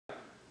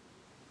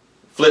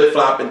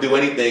flip-flop and do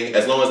anything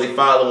as long as they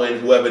following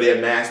whoever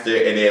their master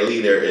and their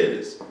leader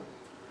is.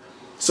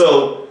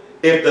 So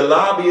if the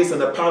lobbyists and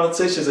the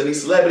politicians and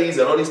these celebrities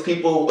and all these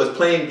people was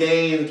playing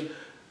games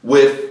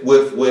with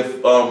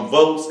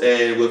votes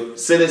and with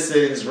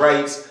citizens'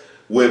 rights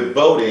with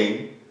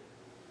voting,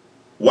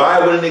 why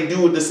wouldn't they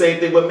do the same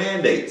thing with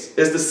mandates?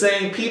 It's the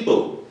same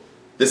people.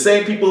 The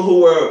same people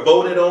who were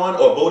voted on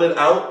or voted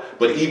out,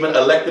 but even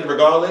elected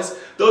regardless,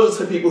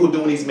 those are the people who are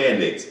doing these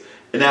mandates.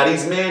 And now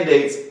these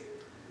mandates,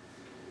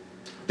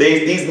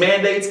 these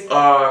mandates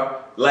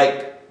are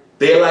like,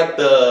 they're like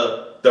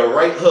the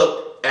right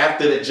hook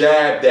after the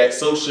jab that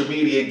social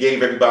media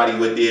gave everybody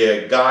with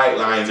their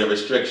guidelines and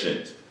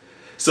restrictions.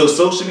 So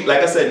social media,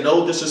 like I said,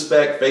 no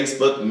disrespect,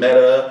 Facebook,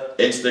 Meta,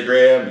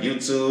 Instagram,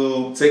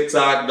 YouTube,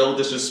 TikTok, no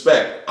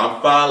disrespect.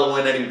 I'm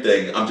following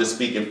anything. I'm just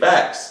speaking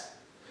facts.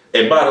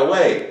 And by the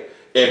way,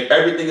 if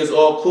everything is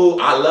all cool,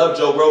 I love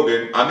Joe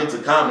Rogan. I'm into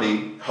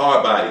comedy,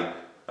 hard body.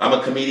 I'm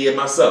a comedian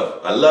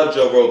myself. I love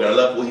Joe Rogan. I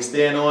love what he's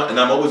standing on, and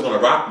I'm always going to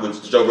rock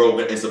with Joe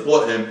Rogan and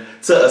support him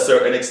to a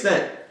certain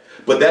extent.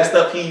 But that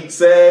stuff he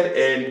said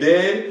and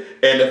did,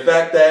 and the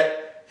fact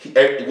that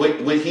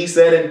what he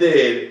said and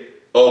did,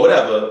 or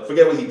whatever,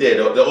 forget what he did,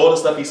 all the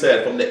stuff he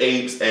said from the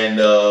apes and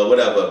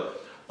whatever,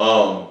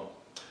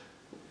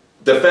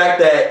 the fact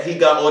that he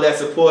got all that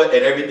support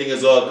and everything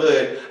is all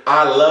good,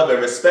 I love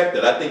and respect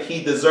it. I think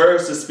he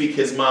deserves to speak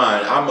his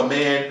mind. I'm a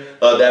man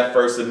of that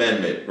First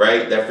Amendment,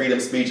 right? That freedom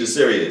of speech is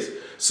serious.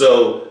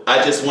 So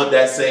I just want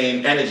that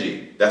same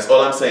energy. That's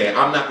all I'm saying.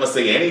 I'm not going to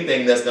say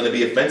anything that's going to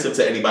be offensive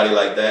to anybody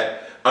like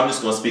that. I'm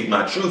just going to speak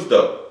my truth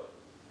though,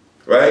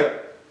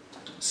 right?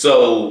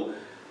 So,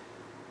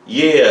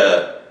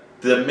 yeah,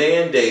 the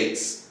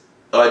mandates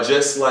are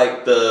just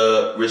like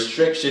the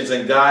restrictions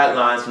and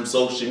guidelines from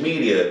social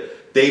media.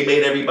 They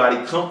made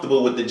everybody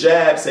comfortable with the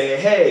jab,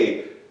 saying,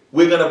 hey,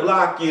 we're going to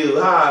block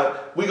you. Hi,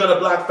 we're going to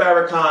block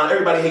Farrakhan.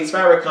 Everybody hates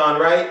Farrakhan,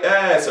 right?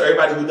 Yeah, so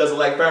everybody who doesn't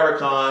like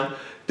Farrakhan,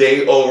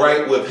 they all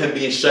right with him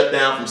being shut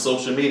down from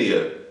social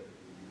media.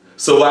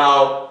 So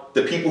while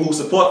the people who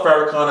support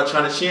Farrakhan are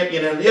trying to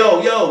champion him,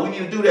 yo, we need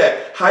to do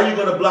that. How you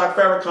going to block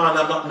Farrakhan?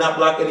 I'm not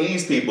blocking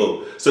these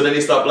people. So then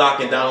they start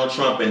blocking Donald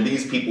Trump and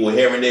these people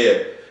here and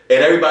there.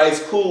 And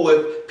everybody's cool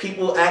with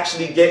people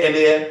actually getting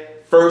their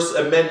First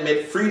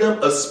Amendment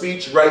freedom of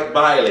speech right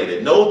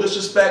violated. No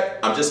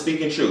disrespect, I'm just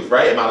speaking truth,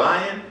 right? Am I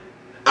lying?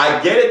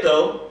 I get it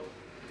though,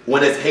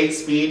 when it's hate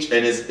speech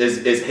and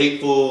it's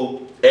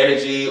hateful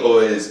energy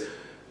or is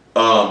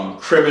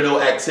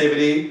criminal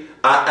activity.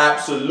 I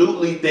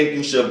absolutely think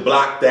you should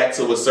block that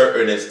to a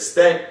certain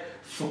extent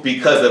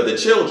because of the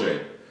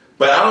children.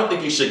 But I don't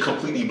think you should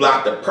completely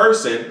block the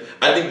person.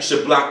 I think you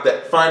should block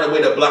that, find a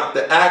way to block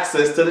the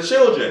access to the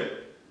children.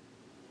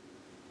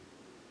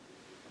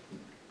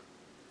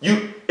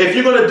 If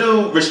you're going to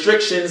do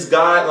restrictions,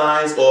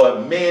 guidelines,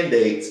 or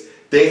mandates,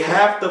 they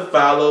have to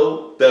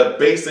follow the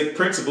basic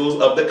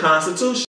principles of the Constitution.